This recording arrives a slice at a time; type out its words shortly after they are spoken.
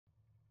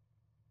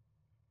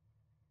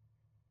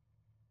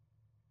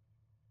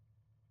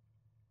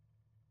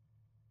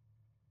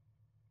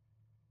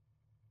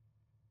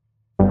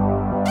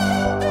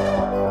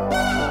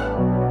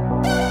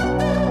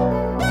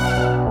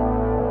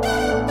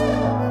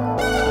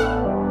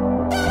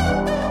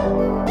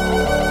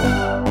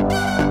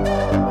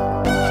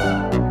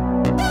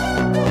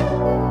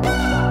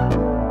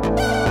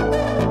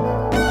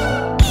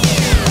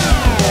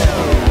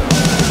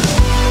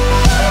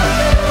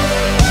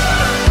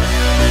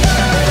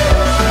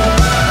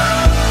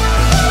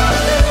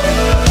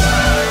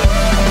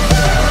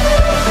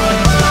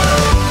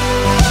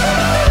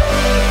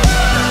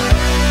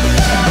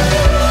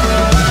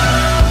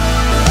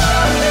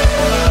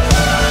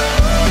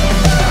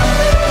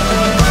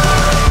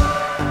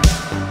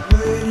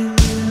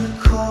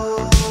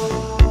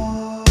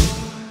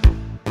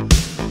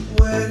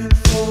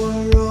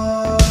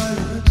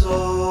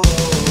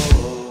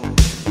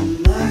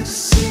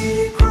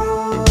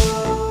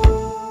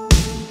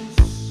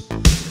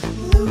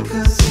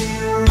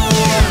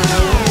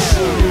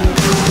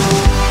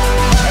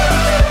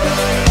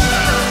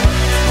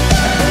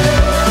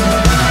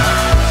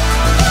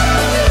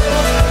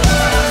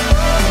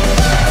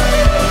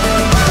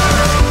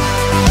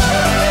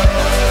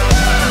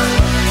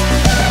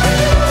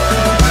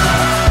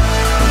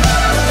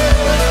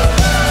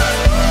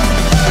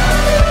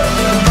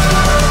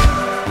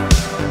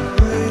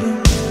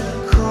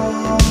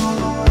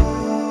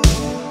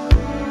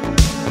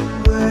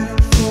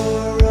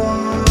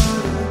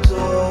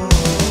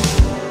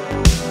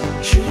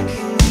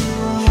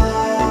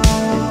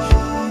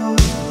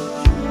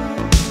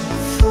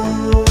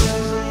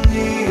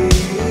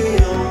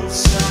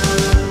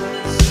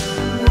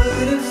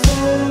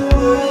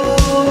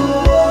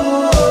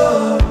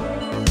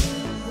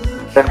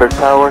Lindberg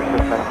Tower,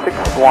 Cessna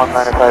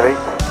 61958,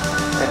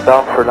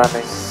 inbound for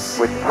landing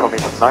with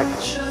information 9.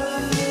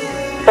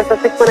 Cessna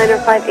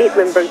 61958,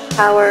 Lindberg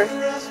Tower.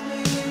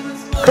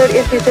 Cleared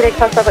into today,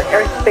 cross over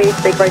airspace,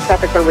 make right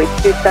traffic runway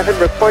 27,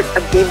 report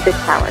Abeam to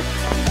tower.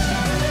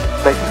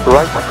 Make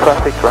right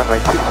traffic runway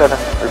 27,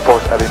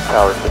 report Abeam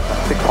Tower, Cessna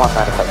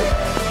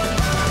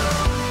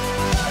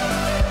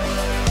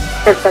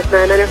 61958.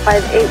 Cessna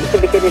 958, you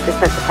can begin your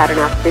descent to pattern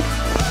altitude.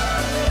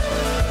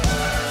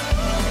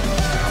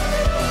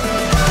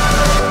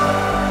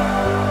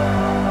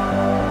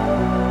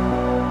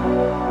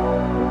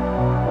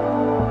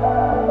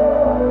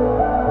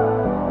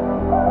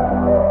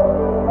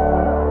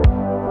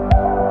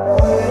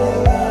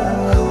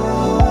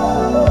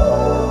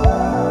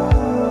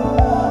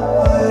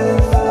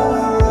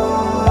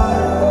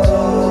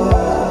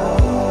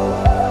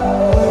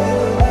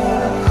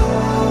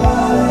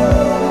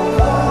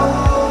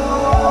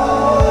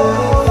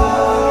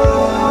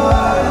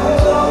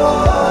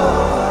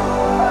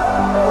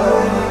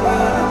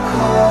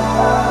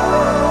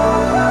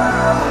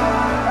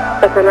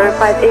 Cessna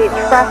 958,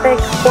 traffic,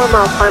 4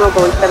 miles final,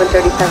 Boeing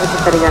 737,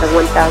 descending out of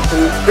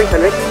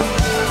 1,300.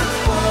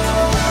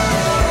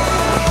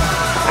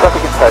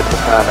 Traffic inside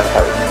Cessna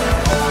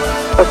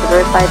 958. Cessna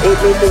 958,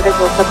 maintain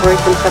visual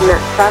separation from that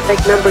traffic.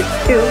 Number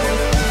 2,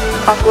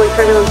 possible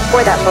turbulence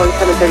for that Boeing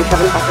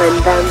 737 behind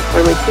them,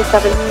 runway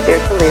 27, clear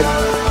to land.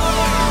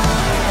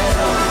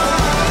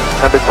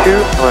 Number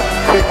 2,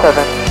 runway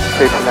 27,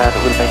 clear to land,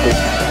 will maintain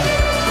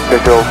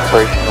visual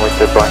separation with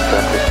the Boeing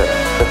 737,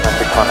 Cessna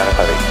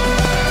 61958.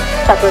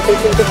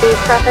 Location to be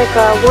traffic,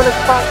 1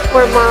 o'clock,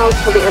 4 miles,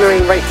 will be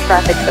entering right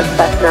traffic, so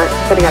Cessna,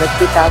 setting out of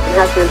 2000,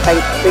 has been in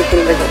sight,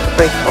 maintaining visual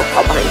separation, full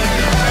call behind.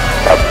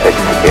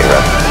 Taking the gate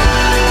run.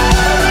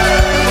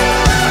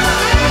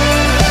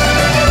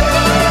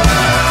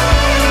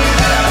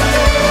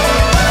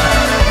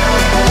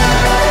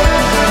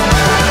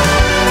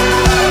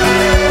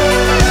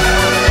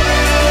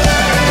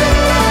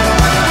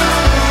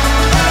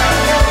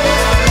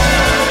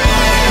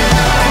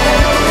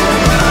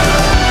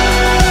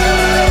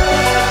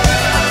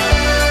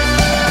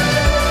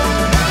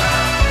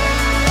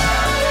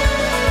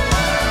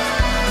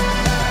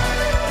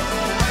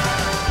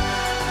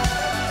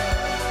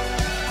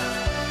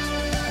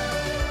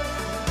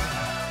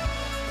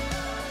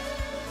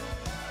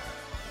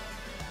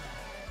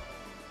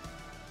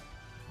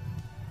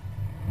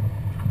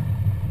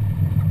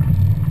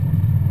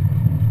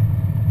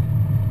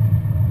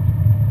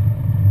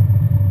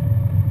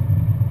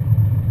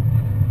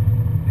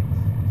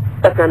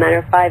 Cessna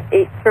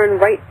 958, turn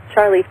right,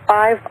 Charlie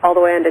 5, all the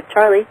way onto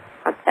Charlie,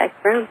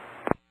 contact ground.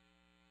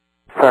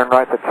 Turn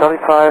right at Charlie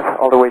 5,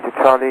 all the way to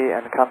Charlie,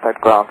 and contact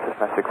ground,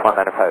 Cessna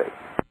 61958.